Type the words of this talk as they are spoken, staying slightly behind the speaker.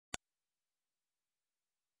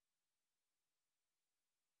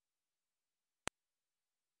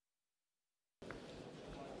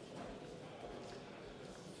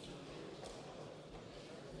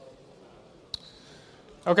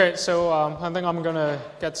Okay, so I think I'm going to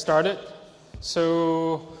get started.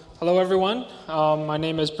 So, hello everyone. My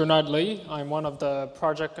name is Bernard Lee. I'm one of the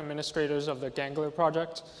project administrators of the Ganglia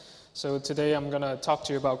project. So today I'm going to talk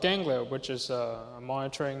to you about Ganglia, which is a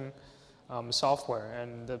monitoring software.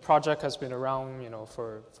 And the project has been around,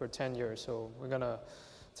 for 10 years. So we're going to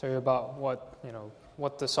tell you about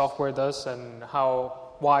what the software does and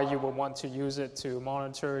why you would want to use it to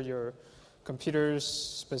monitor your computers,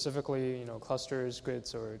 specifically, clusters,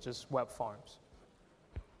 grids, or just web farms.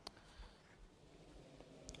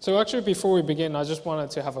 So actually, before we begin, I just wanted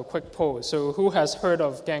to have a quick poll. So who has heard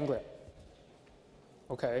of Ganglia?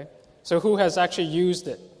 Okay. So who has actually used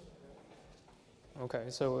it? Okay,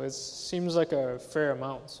 so it seems like a fair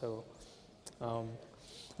amount. So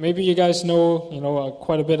maybe you guys know,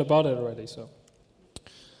 quite a bit about it already. So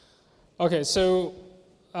okay, so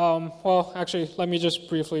well, actually, let me just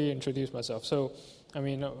briefly introduce myself. So,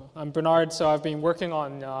 I'm Bernard. So I've been working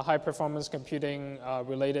on high-performance computing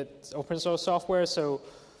related open source software. So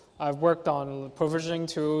I've worked on provisioning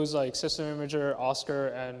tools like System Imager, Oscar,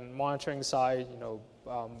 and monitoring side.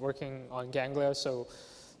 Working on Ganglia. So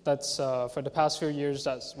that's for the past few years.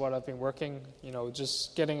 That's what I've been working.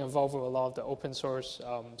 Just getting involved with a lot of the open source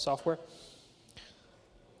software.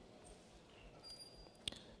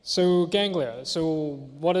 So Ganglia. So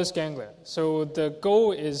what is Ganglia? So the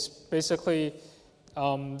goal is basically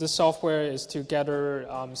this software is to gather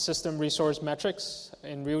system resource metrics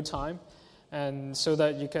in real time, and so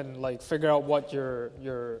that you can figure out what your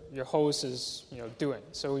host is doing.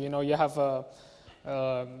 So you have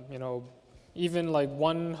even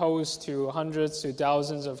one host to hundreds to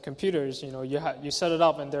thousands of computers. You set it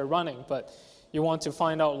up and they're running, but you want to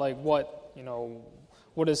find out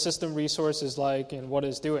what a system resource is like and what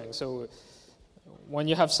it's doing. So when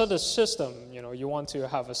you have such a system, you want to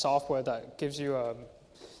have a software that gives you a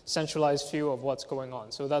centralized view of what's going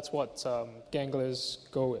on. So that's what Ganglia's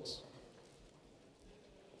goal is.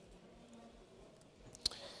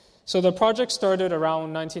 So the project started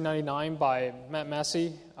around 1999 by Matt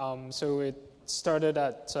Massey. So it started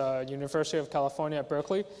at University of California at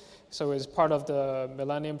Berkeley. So it's part of the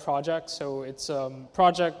Millennium Project. So it's a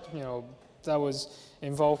project, that was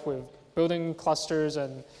involved with building clusters,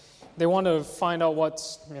 and they want to find out what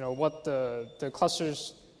the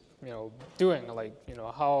clusters doing,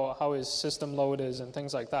 how his system load is and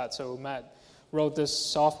things like that. So Matt wrote this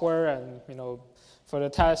software, and for the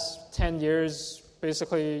past 10 years,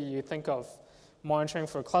 basically you think of monitoring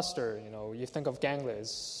for cluster, you think of Ganglia. It's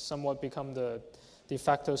somewhat become the de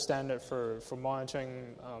facto standard for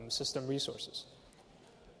monitoring system resources.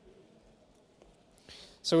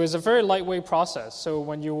 So it's a very lightweight process. So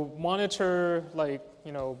when you monitor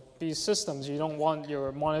these systems, you don't want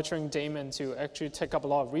your monitoring daemon to actually take up a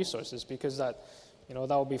lot of resources, because that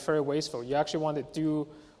would be very wasteful. You actually want to do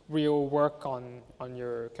real work on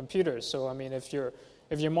your computers. So if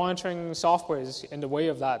your monitoring software is in the way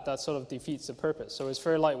of that sort of defeats the purpose. So it's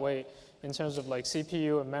very lightweight in terms of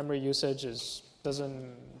CPU and memory usage.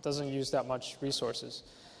 Doesn't use that much resources.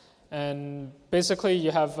 And basically,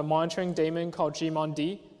 you have a monitoring daemon called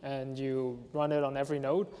gmon-d, and you run it on every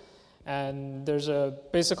node. And there's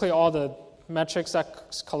basically all the metrics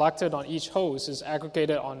that's collected on each host is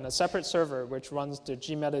aggregated on a separate server, which runs the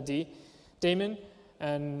gmeta-d daemon.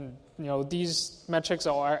 And these metrics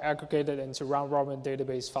are aggregated into round-robin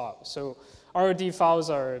database files. So ROD files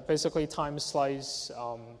are basically time slice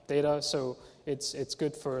data. So it's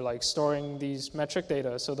good for storing these metric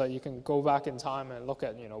data, so that you can go back in time and look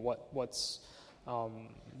at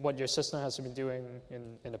what your system has been doing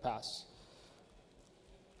in the past.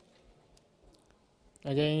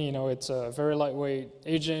 Again, it's a very lightweight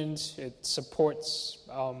agent. It supports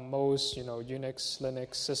most Unix,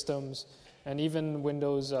 Linux systems, and even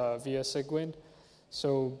Windows via Cygwin.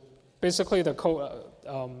 So basically, the code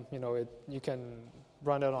you can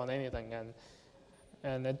run it on anything,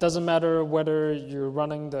 and it doesn't matter whether you're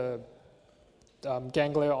running the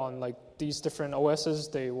Ganglia on these different OSs,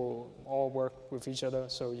 they will all work with each other.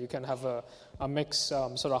 So you can have a mixed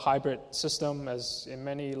sort of hybrid system, as in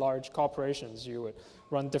many large corporations, you would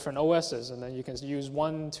run different OSs, and then you can use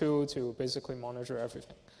one tool to basically monitor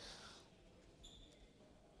everything.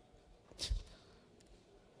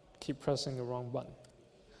 Keep pressing the wrong button.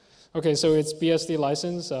 Okay, so it's BSD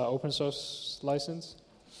license, open source license.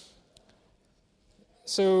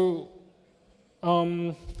 So what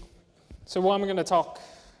I'm going to talk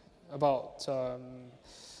about,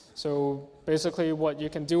 so basically what you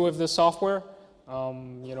can do with this software,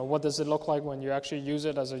 what does it look like when you actually use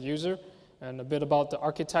it as a user, and a bit about the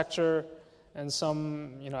architecture, and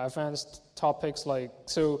some advanced topics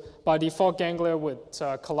so by default Ganglia would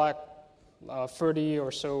collect 30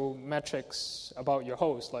 or so metrics about your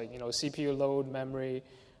host, like CPU load, memory,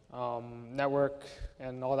 network,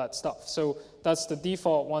 and all that stuff. So that's the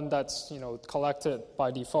default one that's collected by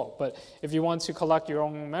default. But if you want to collect your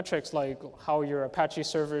own metrics, like how your Apache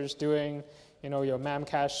server is doing, your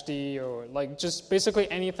memcached, or like just basically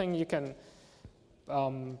anything you can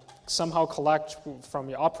somehow collect from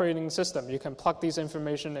your operating system, you can plug these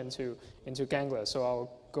information into Ganglia. So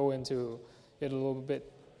I'll go into it a little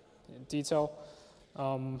bit in detail.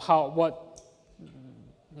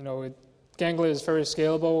 Ganglia is very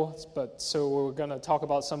scalable, but so we're going to talk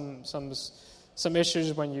about some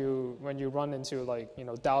issues when you run into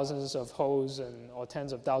thousands of hosts or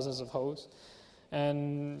tens of thousands of hosts.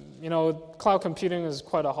 And cloud computing is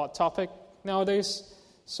quite a hot topic nowadays.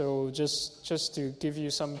 So just to give you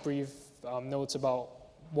some brief notes about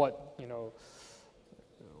what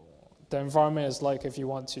the environment is like if you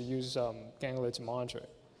want to use Ganglia to monitor it.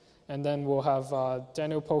 And then we'll have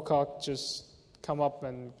Daniel Pocock just come up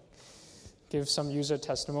and give some user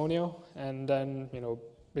testimonial, and then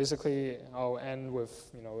basically I'll end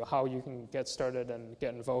with how you can get started and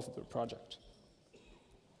get involved with the project.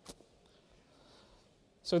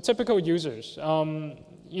 So typical users,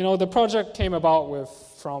 the project came about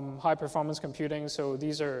from high performance computing. So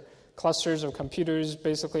these are clusters of computers,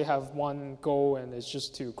 basically have one goal, and it's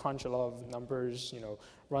just to crunch a lot of numbers,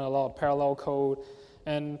 run a lot of parallel code,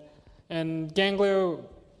 and Ganglia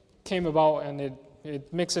came about, and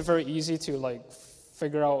it makes it very easy to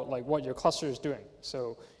figure out what your cluster is doing.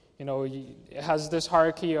 So it has this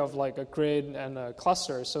hierarchy of a grid and a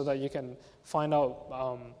cluster, so that you can find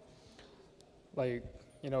out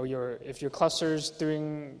if your cluster's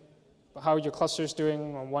doing, how your cluster's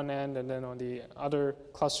doing on one end, and then on the other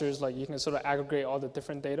clusters, you can sort of aggregate all the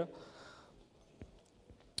different data.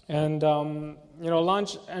 And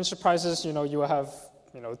large enterprises, you have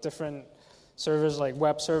different servers like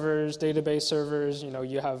web servers, database servers.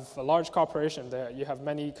 You have a large corporation there. You have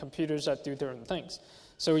many computers that do different things.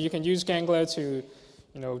 So you can use Ganglia to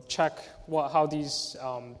check how these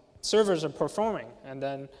servers are performing, and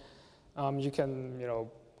then you can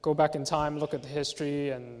go back in time, look at the history,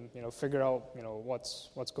 and figure out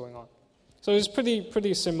what's going on. So it's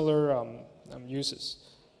pretty similar uses.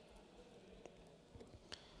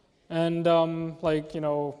 And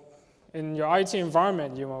in your IT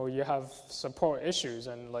environment, you have support issues,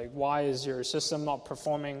 and why is your system not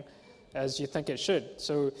performing as you think it should?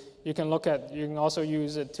 So you can also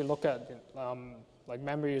use it to look at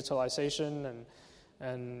memory utilization,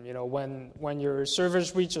 and when your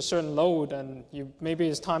servers reach a certain load, and maybe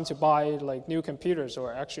it's time to buy new computers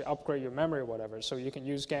or actually upgrade your memory or whatever. So you can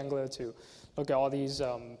use Ganglia to look at all these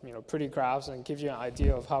pretty graphs and give you an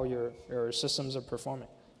idea of how your systems are performing.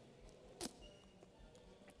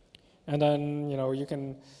 And then you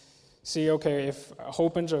can see, okay, if a whole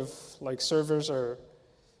bunch of servers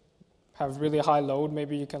have really high load,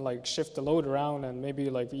 maybe you can shift the load around and maybe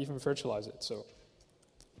even virtualize it. So.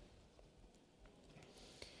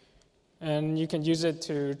 And you can use it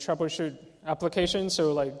to troubleshoot applications.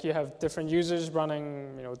 So you have different users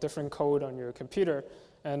running different code on your computer,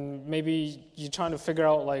 and maybe you're trying to figure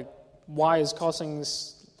out why is causing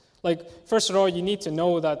this. First of all, you need to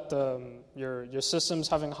know that your system's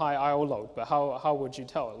having high I/O load. But how would you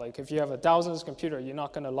tell? If you have 1,000 computer, you're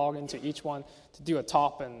not going to log into each one to do a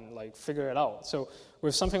top and figure it out. So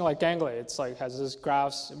with something like Ganglia, it's has this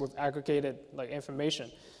graphs with aggregated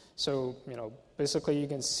information. So basically you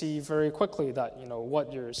can see very quickly that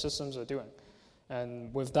what your systems are doing,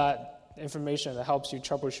 and with that information, it helps you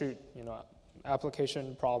troubleshoot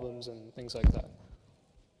application problems and things like that.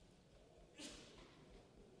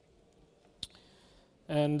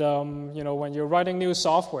 And when you're writing new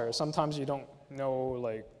software, sometimes you don't know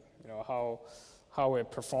how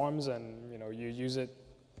it performs, and you use it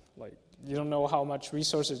you don't know how much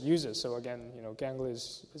resources it uses. So again, Ganglia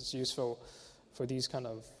is useful for these kind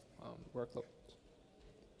of workloads.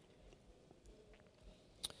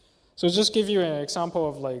 So just give you an example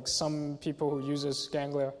of some people who uses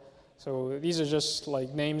Ganglia. So these are just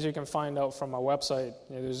names you can find out from our website.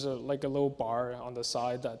 There's a little bar on the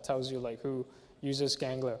side that tells you who uses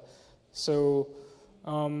Ganglia. So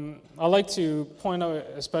I like to point out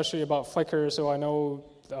especially about Flickr. So I know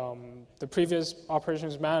the previous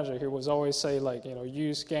operations manager, he was always say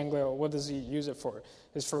use Ganglia. What does he use it for?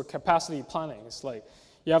 It's for capacity planning. It's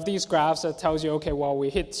you have these graphs that tells you, okay, well,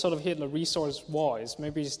 we hit the resource wall.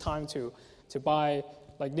 Maybe it's time to buy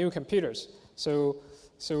new computers. So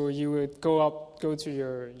you would go to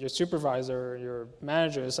your supervisor, your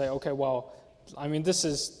manager, and say, okay, well, this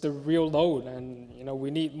is the real load, and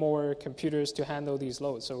we need more computers to handle these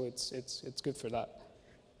loads. So it's good for that.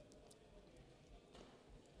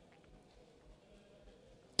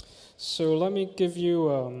 So let me give you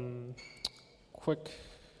a quick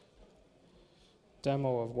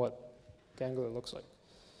demo of what Ganglia looks like.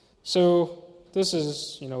 So this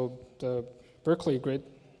is, the Berkeley grid.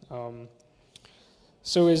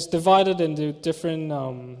 So it's divided into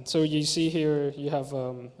different, so you see here you have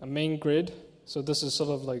a main grid. So this is sort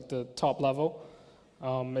of like the top level.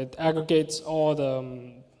 It aggregates all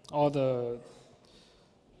the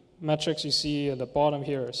metrics you see at the bottom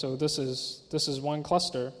here. So this is one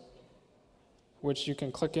cluster, which you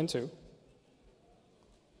can click into.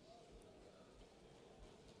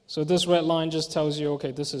 So this red line just tells you,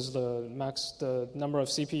 okay, this is the number of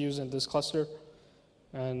CPUs in this cluster.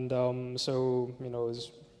 And so,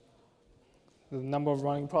 is the number of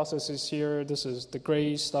running processes here. This is the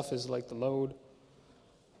gray stuff is like the load.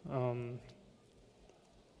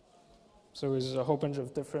 So there's a whole bunch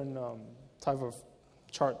of different type of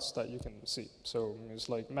charts that you can see. So it's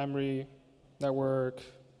like memory, network.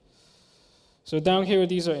 So down here,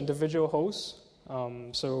 these are individual hosts.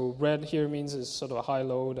 So red here means it's sort of a high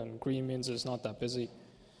load, and green means it's not that busy.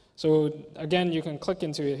 So again, you can click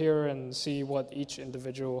into it here and see what each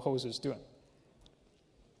individual host is doing.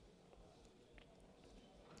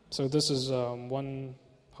 So this is one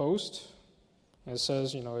host. It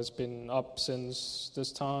says, it's been up since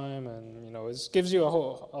this time, and it gives you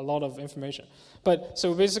a lot of information. But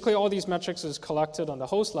so basically, all these metrics is collected on the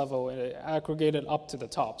host level and aggregated up to the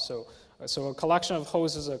top. So a collection of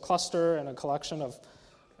hosts is a cluster, and a collection of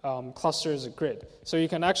clusters is a grid. So you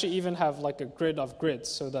can actually even have like a grid of grids,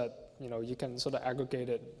 so that you can sort of aggregate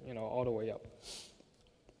it, all the way up.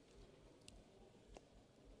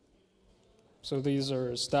 So these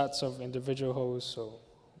are stats of individual hosts. So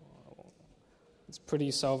it's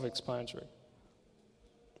pretty self-explanatory.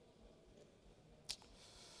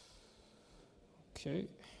 Okay.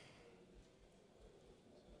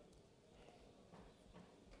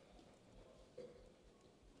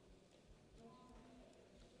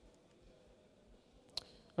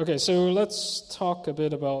 Okay, so let's talk a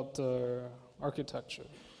bit about the architecture.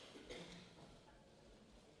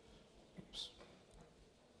 Oops.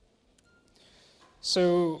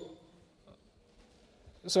 So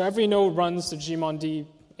every node runs the gmond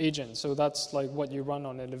agent, so that's like what you run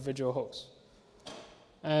on an individual host.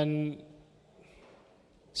 And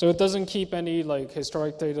so it doesn't keep any like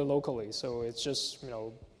historic data locally, so it's just,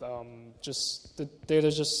 just the data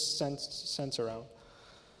just sent around.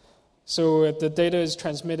 So the data is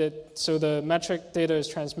transmitted, so the metric data is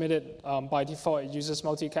transmitted by default, it uses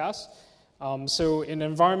multicast. So in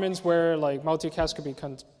environments where like multicast could be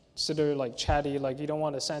considered like chatty, like you don't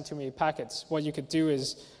want to send too many packets, what you could do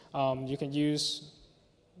is you can use,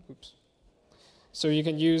 so you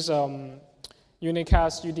can use unicast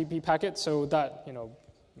UDP packet, so that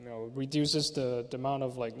reduces the amount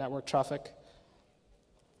of like network traffic.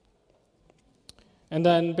 And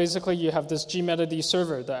then basically you have this gmetad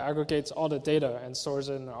server that aggregates all the data and stores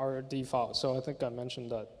it in an RD file. So I think I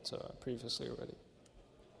mentioned that previously already.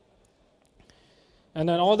 And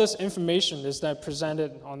then all this information is then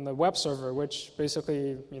presented on the web server, which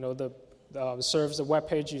basically serves the web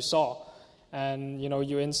page you saw. And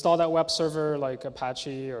you install that web server like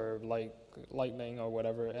Apache or like Lightning or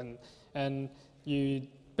whatever, and you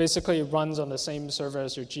basically it runs on the same server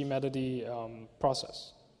as your gmetad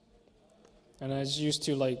process. And it's used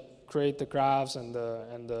to like create the graphs and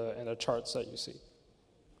the charts that you see.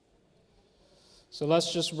 So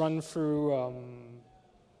let's just run through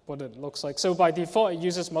what it looks like. So by default, it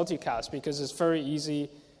uses multicast because it's very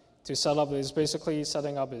easy to set up. It's basically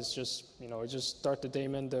setting up is just just start the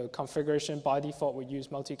daemon. The configuration by default would use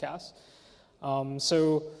multicast.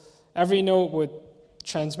 So every node would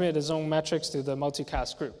transmit its own metrics to the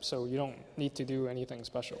multicast group. So you don't need to do anything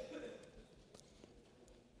special.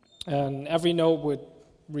 And every node would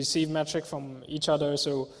receive metric from each other.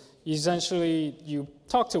 So essentially, you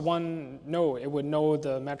talk to one node, it would know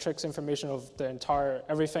the metrics information of the entire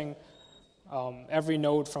everything, every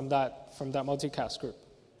node from that multicast group.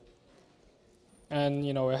 And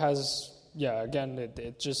it has again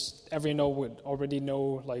it just every node would already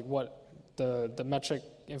know like what the metric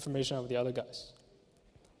information of the other guys.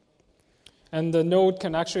 And the node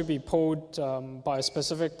can actually be polled by a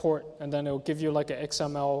specific port, and then it will give you like an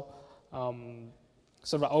XML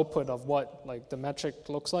sort of output of what like the metric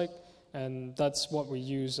looks like, and that's what we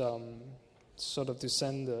use sort of to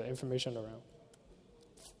send the information around.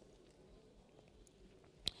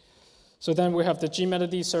 So then we have the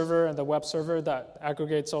gmetad server and the web server that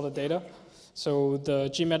aggregates all the data. So the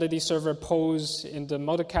gmetad server polls in the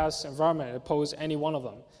multicast environment, it polls any one of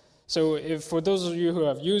them. So if for those of you who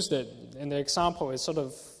have used it, in the example, it sort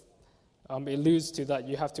of alludes to that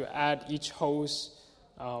you have to add each host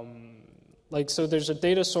So there's a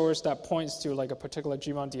data source that points to like a particular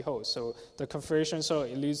gmod host. So the configuration sort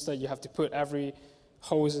of alludes that you have to put every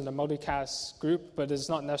host in the multicast group, but it's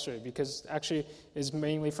not necessary because actually it's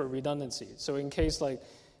mainly for redundancy. So in case like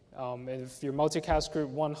if your multicast group,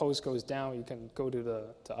 one host goes down, you can go to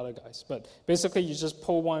the other guys. But basically you just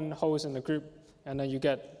pull one host in the group and then you'll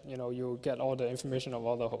get all the information of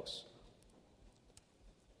all the hosts.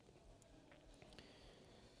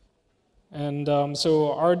 And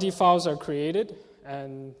so RD files are created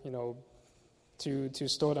and to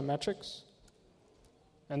store the metrics.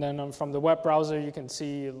 And then from the web browser, you can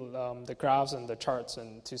see the graphs and the charts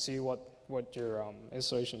and to see what your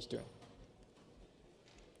installation is doing.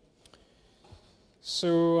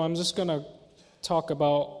 So I'm just going to talk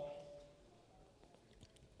about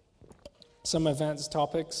some advanced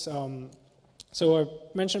topics. So I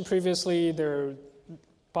mentioned previously,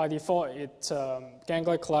 by default,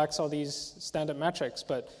 Ganglia collects all these standard metrics,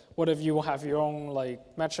 but what if you have your own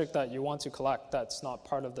metric that you want to collect that's not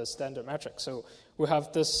part of the standard metric? So we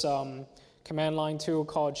have this command line tool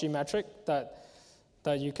called gmetric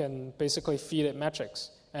that you can basically feed it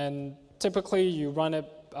metrics. And typically you run it,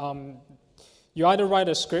 you either write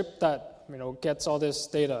a script that gets all this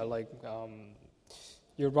data,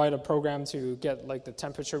 you write a program to get the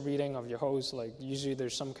temperature reading of your host, usually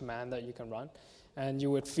there's some command that you can run. And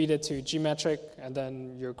you would feed it to gmetric, and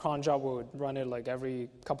then your cron job would run it every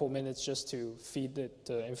couple minutes just to feed it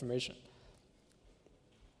the information.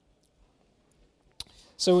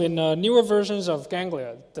 So in newer versions of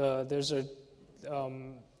Ganglia,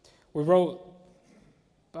 we wrote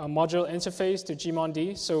a module interface to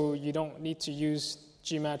gmod, so you don't need to use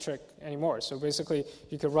gmetric anymore. So basically,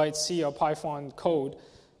 you could write C or Python code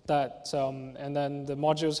that, and then the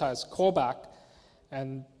modules has callback,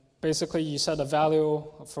 and basically, you set a value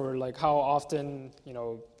for how often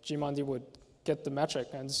gmod would get the metric,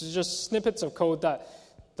 and this is just snippets of code that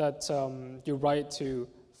you write to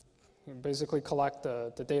basically collect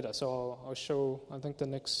the data. So I'll show. I think the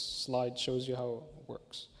next slide shows you how it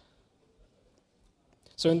works.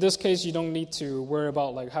 So in this case, you don't need to worry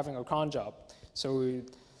about having a cron job. So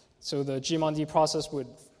the gmod process would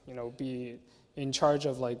be in charge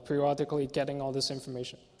of periodically getting all this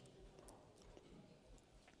information.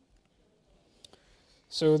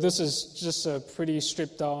 So this is just a pretty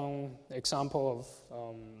stripped down example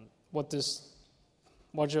of what this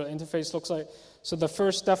modular interface looks like. So the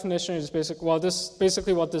first definition is basically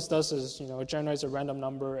what this does is it generates a random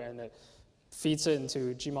number and it feeds it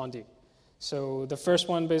into gmod. So the first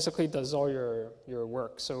one basically does all your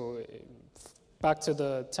work. So back to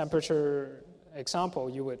the temperature example,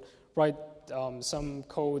 you would write some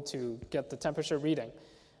code to get the temperature reading.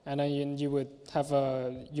 And then you would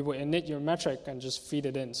init your metric and just feed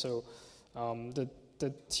it in. So the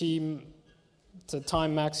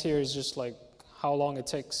time max here is just how long it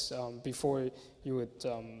takes before you would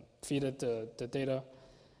feed it the data,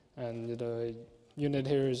 and the unit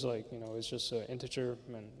here is it's just an integer.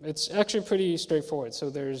 And it's actually pretty straightforward. So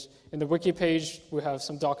in the wiki page we have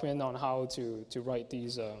some document on how to write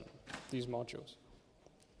these modules.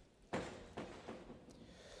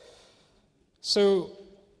 So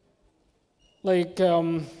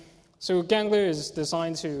so Ganglia is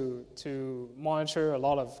designed to monitor a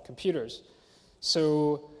lot of computers.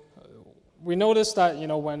 So we noticed that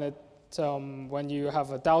when you have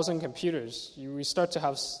 1,000 computers, we start to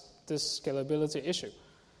have this scalability issue.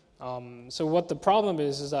 So what the problem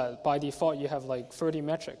is that by default you have 30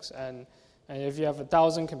 metrics, and if you have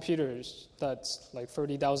 1,000 computers, that's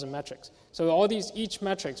 30,000 metrics. So each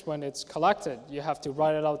metrics, when it's collected, you have to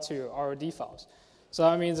write it out to RD files. So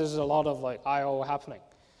that means there's a lot of I/O happening.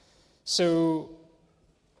 So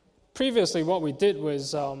previously, what we did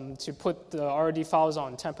was to put the RD files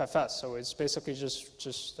on tempfs. So it's basically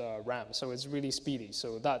just RAM. So it's really speedy.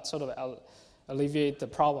 So that sort of alleviate the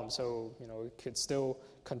problem. So it could still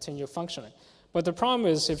continue functioning. But the problem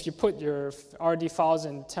is if you put your RD files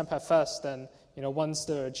in tempfs, then once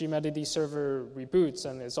the gmod server reboots,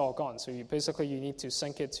 then it's all gone. So you need to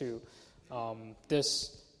sync it to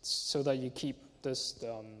this so that you keep this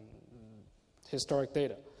historic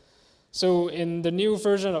data. So in the new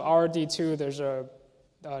version of RD2, there's a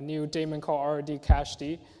new daemon called RD cached.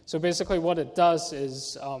 So basically what it does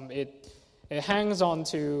is it hangs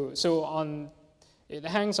onto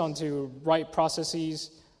write processes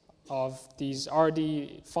of these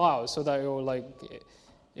RD files so that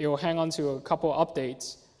it will hang on to a couple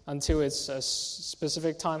updates until it's a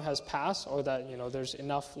specific time has passed, or that there's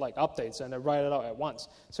enough updates, and they write it out at once.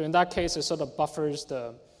 So in that case, it sort of buffers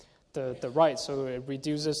the write, so it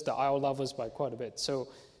reduces the I/O levels by quite a bit. So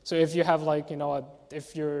if you have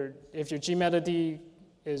if your gmod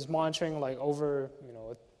is monitoring like over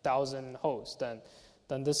 1,000 hosts,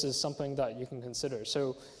 then this is something that you can consider.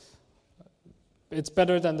 So it's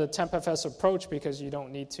better than the TempFS approach because you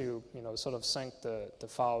don't need to sort of sync the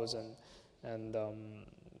files, and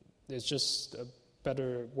it's just a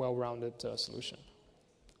better, well-rounded solution.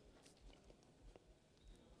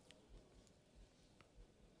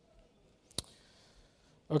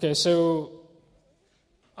 Okay, so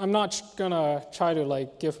I'm not gonna try to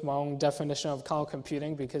like give my own definition of cloud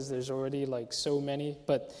computing because there's already like so many,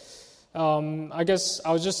 but I guess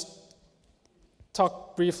I'll just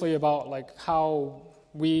talk briefly about like how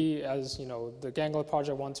we as the Ganglia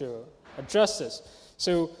project want to address this.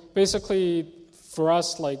 So basically for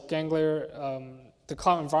us, like Ganglia, the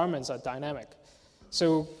cloud environments are dynamic.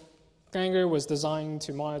 So Ganglia was designed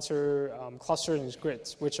to monitor clusters and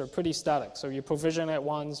grids, which are pretty static. So you provision it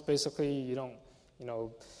once, basically you don't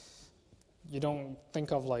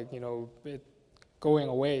think of like it going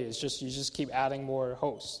away. It's just you just keep adding more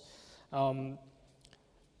hosts.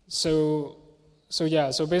 So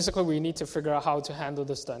basically we need to figure out how to handle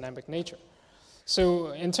this dynamic nature.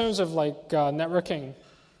 So in terms of like networking,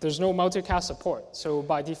 there's no multicast support. So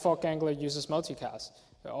by default, Ganglia uses multicast.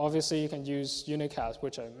 Obviously, you can use unicast,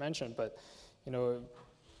 which I mentioned, but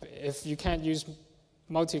if you can't use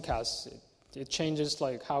multicast, it changes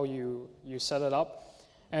like how you set it up.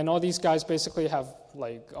 And all these guys basically have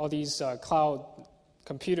like all these cloud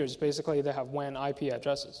computers. Basically, they have WAN IP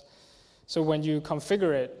addresses. So when you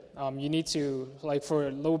configure it, you need to, like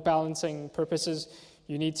for load balancing purposes,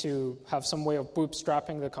 you need to have some way of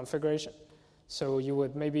bootstrapping the configuration. So you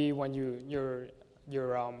would maybe when your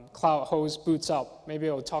cloud host boots up, maybe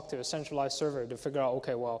it'll talk to a centralized server to figure out,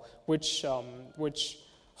 okay, well, which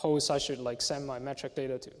host I should like send my metric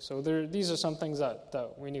data to. So these are some things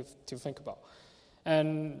that we need to think about.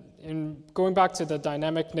 And in going back to the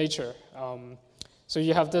dynamic nature, so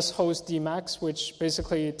you have this host dmax, which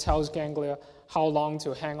basically tells Ganglia how long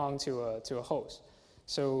to hang on to a host.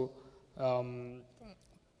 So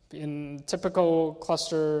in typical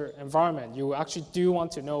cluster environment, you actually do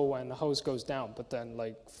want to know when the host goes down, but then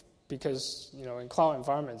like because in cloud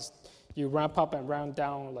environments, you ramp up and ramp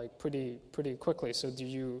down like pretty quickly. So do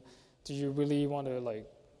you really want to like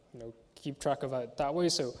keep track of it that way?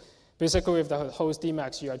 So basically, if the host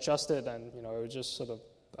dmax, you adjust it, and it just sort of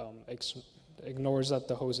ignores that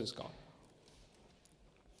the host is gone.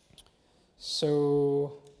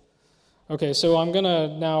 So okay, so I'm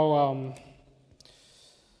gonna now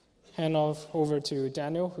hand off over to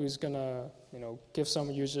Daniel, who's gonna give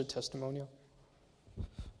some user testimonial.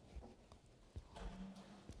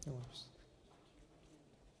 No worries.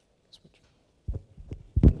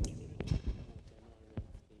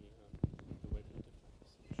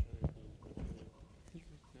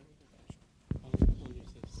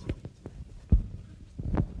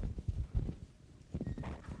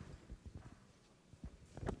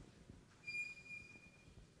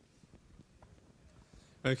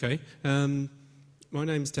 Okay, my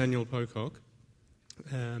name's Daniel Pocock.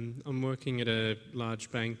 I'm working at a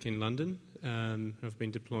large bank in London. I've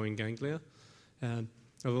been deploying Ganglia. I've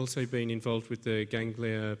also been involved with the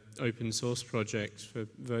Ganglia open source project for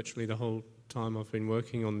virtually the whole time I've been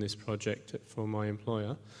working on this project for my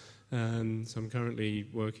employer. So I'm currently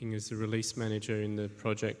working as the release manager in the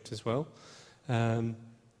project as well. I've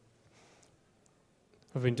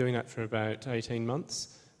been doing that for about 18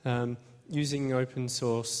 months. Using open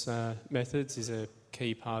source methods is a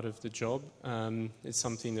key part of the job. It's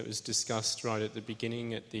something that was discussed right at the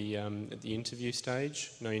beginning at the interview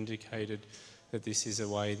stage, and I indicated that this is a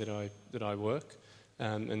way that I work,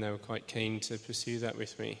 and they were quite keen to pursue that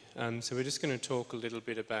with me. So we're just going to talk a little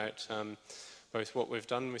bit about both what we've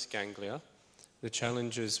done with Ganglia, the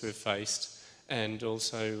challenges we've faced, and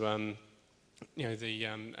also the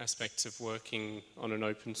aspects of working on an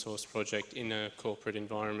open source project in a corporate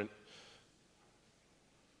environment.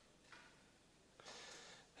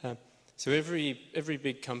 So every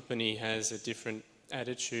big company has a different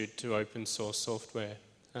attitude to open source software,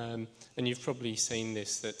 and you've probably seen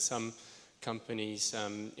this, that some companies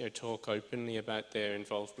talk openly about their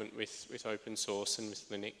involvement with open source and with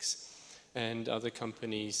Linux, and other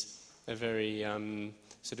companies are very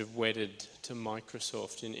sort of wedded to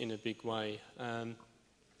Microsoft in a big way.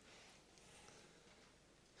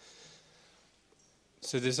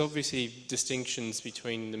 So there's obviously distinctions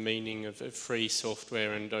between the meaning of free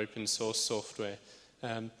software and open source software.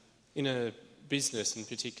 In a business, and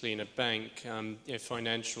particularly in a bank,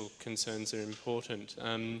 financial concerns are important.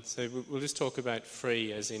 So we'll just talk about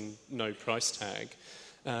free as in no price tag.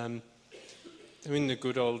 In the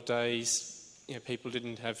good old days, people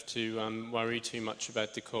didn't have to worry too much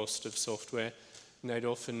about the cost of software. And they'd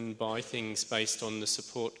often buy things based on the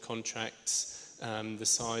support contracts, the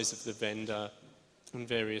size of the vendor, and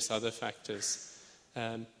various other factors.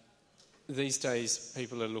 These days,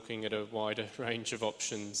 people are looking at a wider range of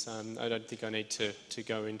options. I don't think I need to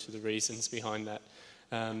go into the reasons behind that.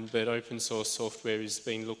 But open source software is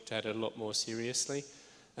being looked at a lot more seriously.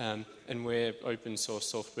 And where open source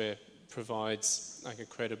software provides like a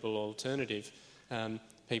credible alternative,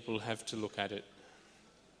 people have to look at it.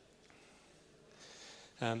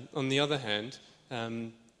 On the other hand,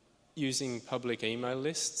 using public email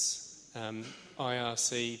lists,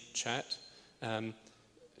 IRC chat,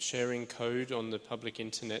 sharing code on the public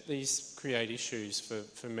internet, these create issues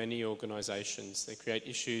for many organisations. They create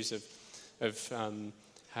issues of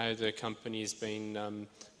how the company has been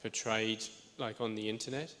portrayed, like on the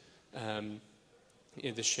internet,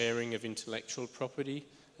 the sharing of intellectual property.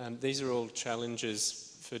 These are all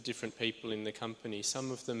challenges for different people in the company,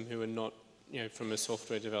 some of them who are not from a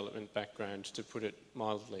software development background, to put it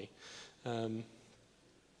mildly.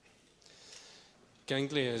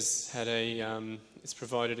 Ganglia has had it's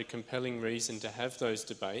provided a compelling reason to have those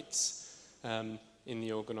debates in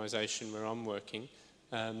the organisation where I'm working,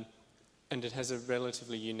 and it has a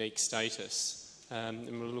relatively unique status,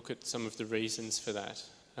 and we'll look at some of the reasons for that.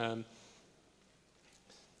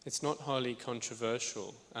 It's not highly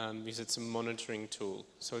controversial because it's a monitoring tool,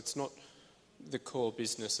 so it's not the core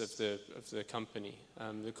business of the company.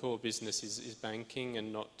 The core business is banking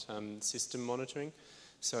and not system monitoring.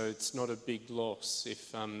 So it's not a big loss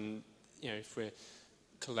if if we're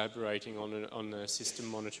collaborating on a system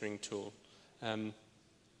monitoring tool.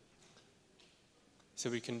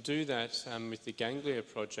 So we can do that with the Ganglia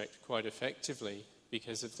project quite effectively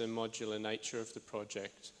because of the modular nature of the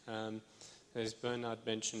project. As Bernard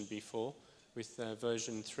mentioned before, with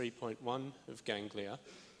version 3.1 of Ganglia,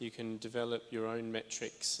 you can develop your own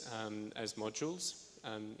metrics as modules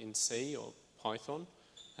in C or Python.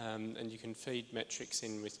 And you can feed metrics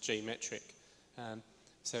in with gmetric.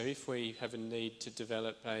 So if we have a need to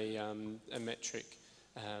develop a metric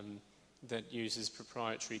that uses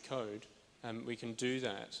proprietary code, we can do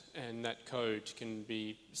that, and that code can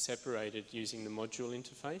be separated using the module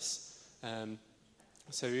interface.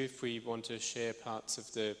 So if we want to share parts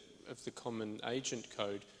of the common agent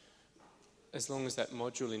code, as long as that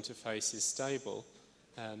module interface is stable,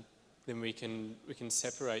 then we can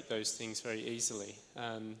separate those things very easily.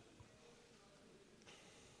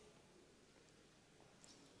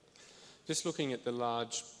 Just looking at the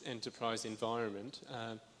large enterprise environment,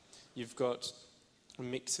 you've got a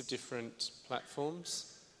mix of different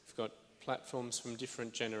platforms. You've got platforms from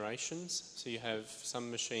different generations. So you have some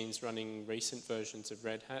machines running recent versions of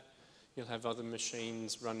Red Hat. You'll have other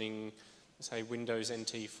machines running, say, Windows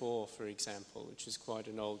NT4, for example, which is quite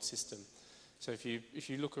an old system. So if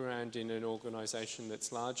you look around in an organisation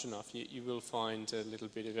that's large enough, you will find a little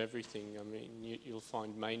bit of everything. I mean, you'll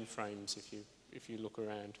find mainframes if you look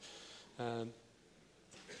around.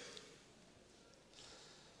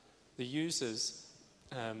 The users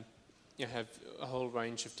have a whole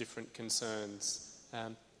range of different concerns.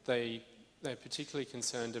 They're particularly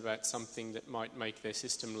concerned about something that might make their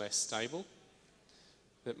system less stable,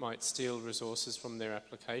 that might steal resources from their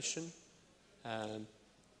application,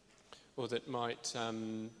 or that might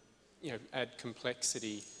add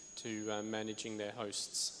complexity to managing their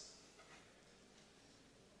hosts.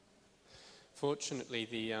 Fortunately,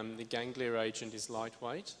 the Ganglia agent is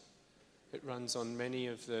lightweight. It runs on many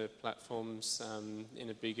of the platforms in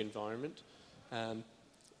a big environment.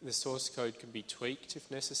 The source code can be tweaked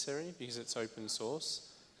if necessary because it's open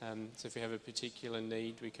source. So if we have a particular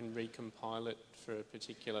need, we can recompile it for a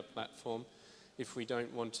particular platform. If we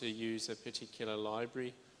don't want to use a particular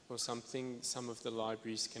library or something, some of the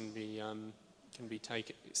libraries can be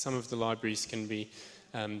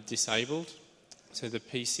disabled. So the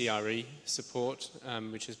PCRE support,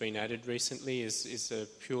 which has been added recently, is a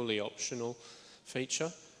purely optional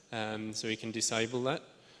feature, so we can disable that.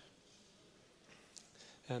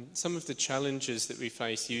 Some of the challenges that we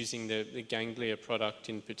face using the Ganglia product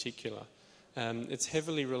in particular, it's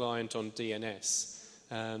heavily reliant on DNS.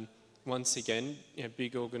 Once again,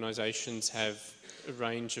 big organisations have a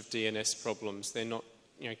range of DNS problems. They're not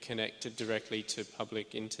connected directly to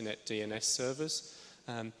public internet DNS servers.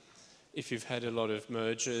 If you've had a lot of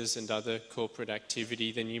mergers and other corporate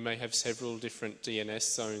activity, then you may have several different DNS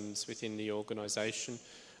zones within the organisation,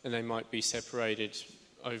 and they might be separated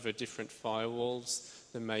over different firewalls.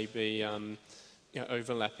 There may be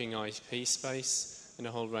overlapping IP space and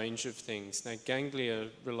a whole range of things. Now, Ganglia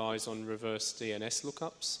relies on reverse DNS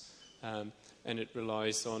lookups, and it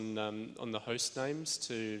relies on the host names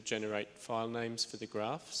to generate file names for the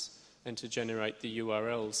graphs. and to generate the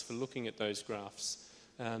URLs for looking at those graphs.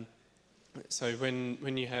 So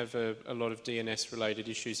when you have a lot of DNS-related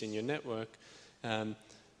issues in your network,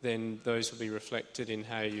 then those will be reflected in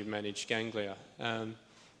how you manage Ganglia.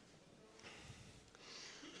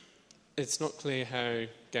 It's not clear how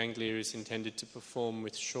Ganglia is intended to perform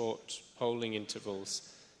with short polling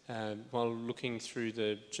intervals. While looking through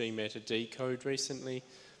the gmeta code recently,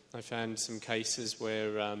 I found some cases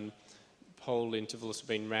where poll intervals have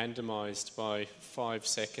been randomised by 5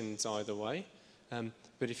 seconds either way.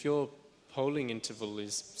 But if your polling interval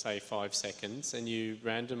is, say, 5 seconds, and you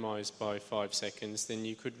randomise by 5 seconds, then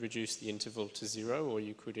you could reduce the interval to 0, or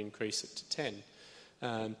you could increase it to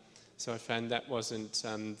 10. So I found that wasn't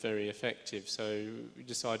very effective. So we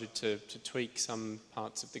decided to tweak some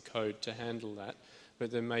parts of the code to handle that, but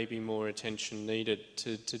there may be more attention needed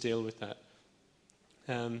to deal with that.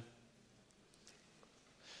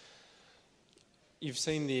 You've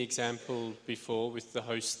seen the example before with the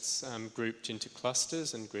hosts grouped into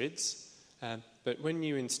clusters and grids. But when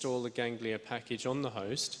you install the Ganglia package on the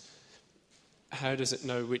host, how does it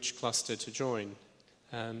know which cluster to join?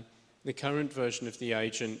 The current version of the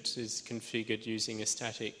agent is configured using a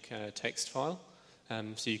static text file,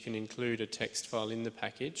 so you can include a text file in the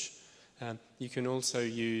package. You can also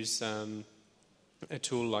use a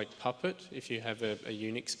tool like Puppet. If you have a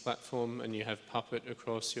Unix platform and you have Puppet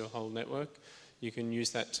across your whole network, you can use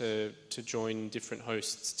that to join different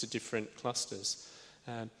hosts to different clusters.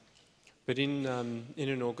 But in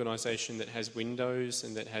an organisation that has Windows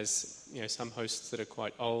and that has some hosts that are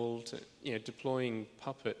quite old, deploying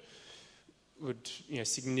Puppet would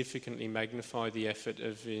significantly magnify the effort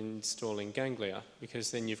of installing Ganglia,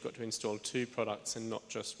 because then you've got to install 2 products and not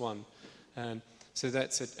just one. So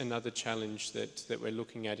that's another challenge that we're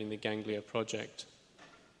looking at in the Ganglia project.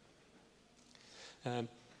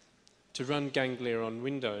 To run Ganglia on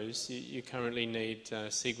Windows, you currently need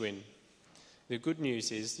Cygwin. The good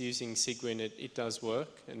news is, using Cygwin, it does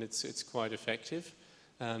work, and it's quite effective.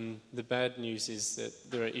 The bad news is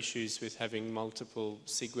that there are issues with having multiple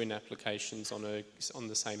Cygwin applications on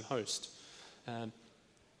the same host.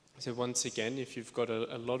 So once again, if you've got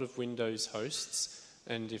a lot of Windows hosts,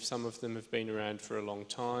 and if some of them have been around for a long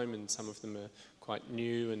time and some of them are quite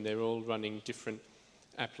new and they're all running different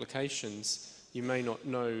applications, you may not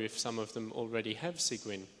know if some of them already have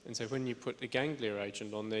Cygwin. And so when you put the Ganglia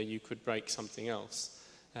agent on there, you could break something else.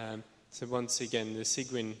 So once again, the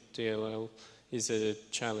Cygwin DLL is a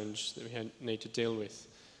challenge that we need to deal with.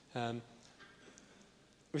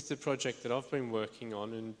 With the project that I've been working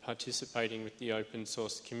on and participating with the open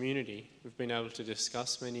source community, we've been able to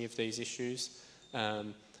discuss many of these issues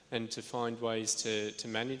and to find ways to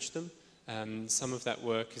manage them. Some of that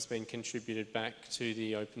work has been contributed back to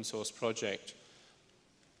the open source project.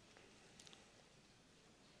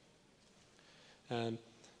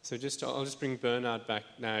 So I'll just bring Bernard back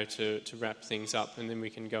now to wrap things up, and then we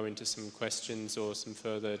can go into some questions or some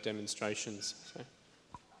further demonstrations. So.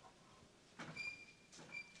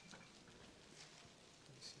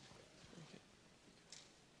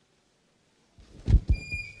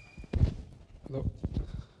 Hello.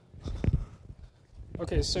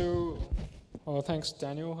 Okay, so thanks,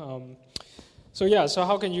 Daniel. So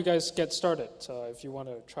how can you guys get started if you want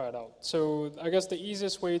to try it out? So I guess the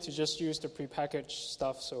easiest way to just use the prepackaged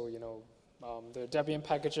stuff. So the Debian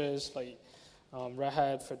packages like Red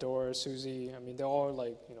Hat, Fedora, SUSE. I mean, they're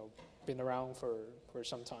all been around for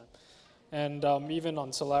some time. And even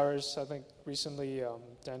on Solaris, I think recently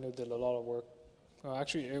Daniel did a lot of work.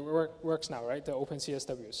 Actually, it works now, right? The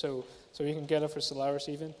OpenCSW. So you can get it for Solaris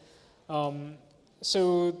even.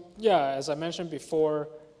 So yeah, as I mentioned before,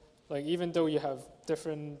 even though you have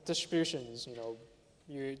different distributions,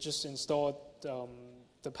 you just install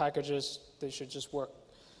the packages, they should just work.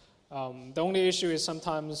 The only issue is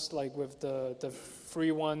sometimes with the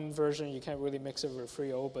free one version, you can't really mix it with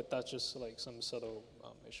FreeO, but that's just some subtle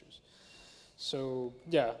issues. So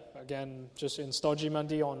yeah, again, just install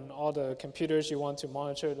Gmod on all the computers you want to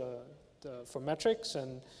monitor for metrics,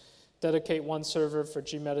 and dedicate one server for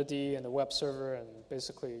Gmod and a web server, and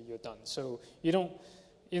basically you're done. So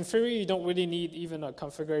in theory, you don't really need even a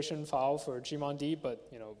configuration file for Gmod, but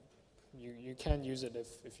you can use it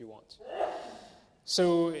if you want.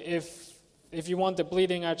 So if you want the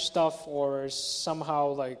bleeding edge stuff, or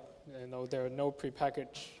somehow there are no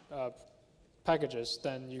prepackaged packages,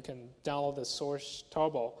 then you can download the source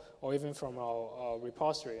tarball, or even from our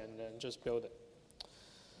repository, and then just build it.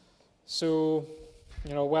 So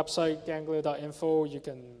website ganglia.info, you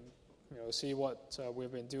can see what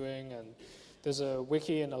we've been doing, and there's a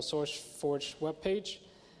wiki and a SourceForge webpage,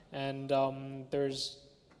 and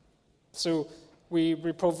we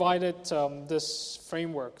provided this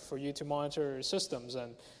framework for you to monitor systems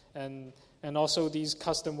and also these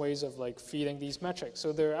custom ways of like feeding these metrics.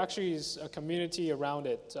 So there actually is a community around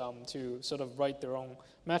it to sort of write their own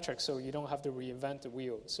metrics, so you don't have to reinvent the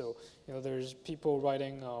wheel. So there's people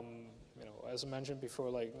writing, as I mentioned before,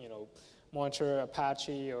 like monitor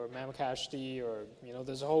Apache or Memcached, or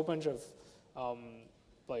there's a whole bunch of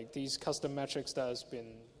like these custom metrics that has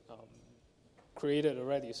been created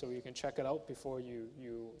already, so you can check it out before you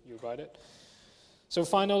write it. So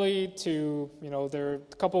finally, there are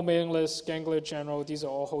a couple mailing lists, Ganglia General, these are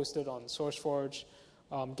all hosted on SourceForge.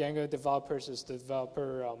 Ganglia Developers is the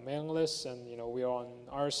developer mailing list, and we are on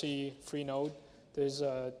RC Freenode. There's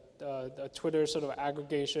a Twitter sort of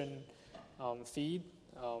aggregation feed,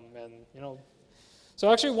 and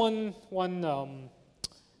so actually one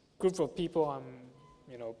group of people I'm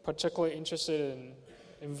particularly interested in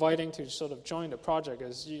inviting to sort of join the project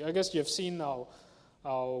is, I guess you've seen our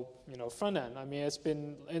front end. I mean, it's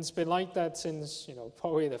been like that since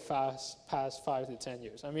probably the past 5 to 10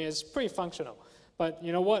 years. I mean, it's pretty functional. But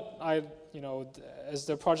what as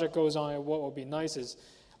the project goes on, what will be nice is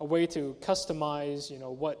a way to customize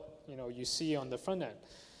what you see on the front end.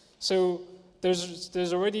 So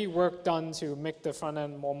there's already work done to make the front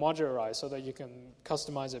end more modularized so that you can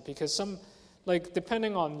customize it, because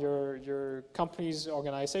depending on your company's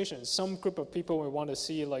organization, some group of people will want to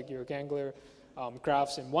see like your Ganglia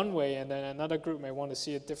graphs in one way, and then another group may want to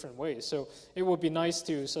see it different ways. So it would be nice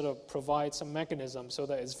to sort of provide some mechanism so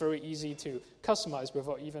that it's very easy to customize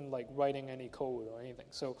without even like writing any code or anything.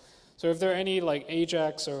 So if there are any like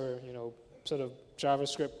Ajax or sort of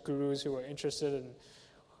JavaScript gurus who are interested in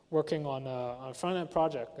working on a front-end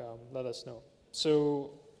project, let us know.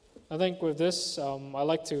 So I think with this, I'd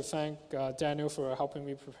like to thank Daniel for helping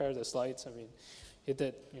me prepare the slides. I mean, he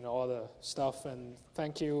did all the stuff, and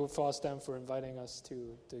thank you FOSDEM for inviting us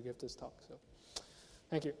to give this talk. So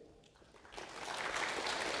thank you.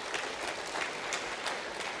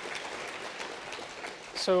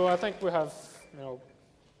 So I think we have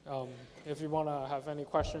if you want to have any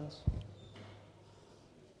questions.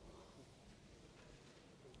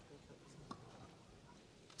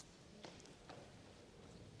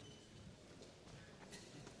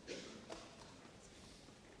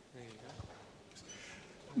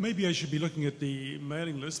 Maybe I should be looking at the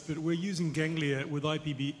mailing list, but we're using Ganglia with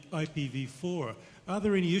IPv4. Are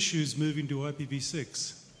there any issues moving to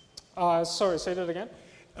IPv6? Sorry, say that again.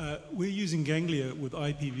 We're using Ganglia with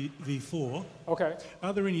IPv4. Okay.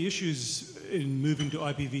 Are there any issues in moving to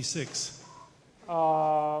IPv6?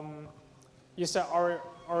 You said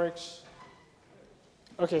RX.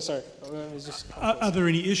 Okay, sorry. Let me just. Are there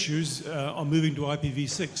any issues on moving to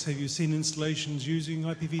IPv6? Have you seen installations using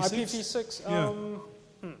IPv6? IPv6. Yeah.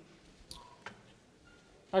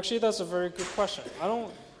 Actually, that's a very good question.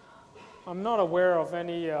 I'm not aware of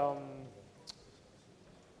any. I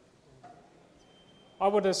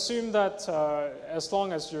would assume that as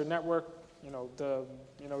long as your network,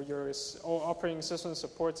 your operating system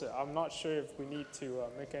supports it, I'm not sure if we need to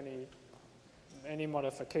make any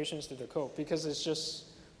modifications to the code, because it's just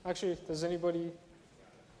actually. Does anybody?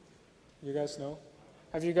 You guys know?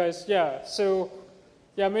 Have you guys? Yeah. So.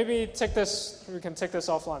 Yeah, maybe we can take this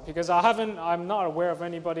offline, because I'm not aware of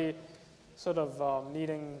anybody sort of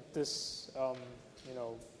needing this,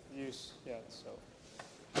 use yet. So.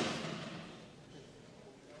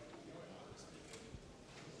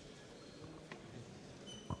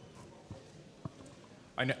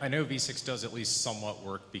 I know V6 does at least somewhat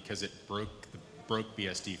work because it broke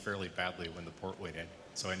BSD fairly badly when the port went in,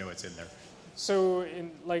 so I know it's in there. So,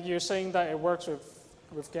 you're saying that it works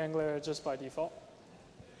with Ganglia just by default?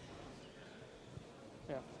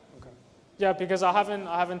 Yeah. Okay. Yeah, because I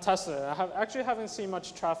haven't tested it. I actually haven't seen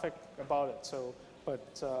much traffic about it. So,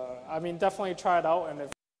 but I mean, definitely try it out, and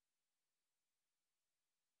if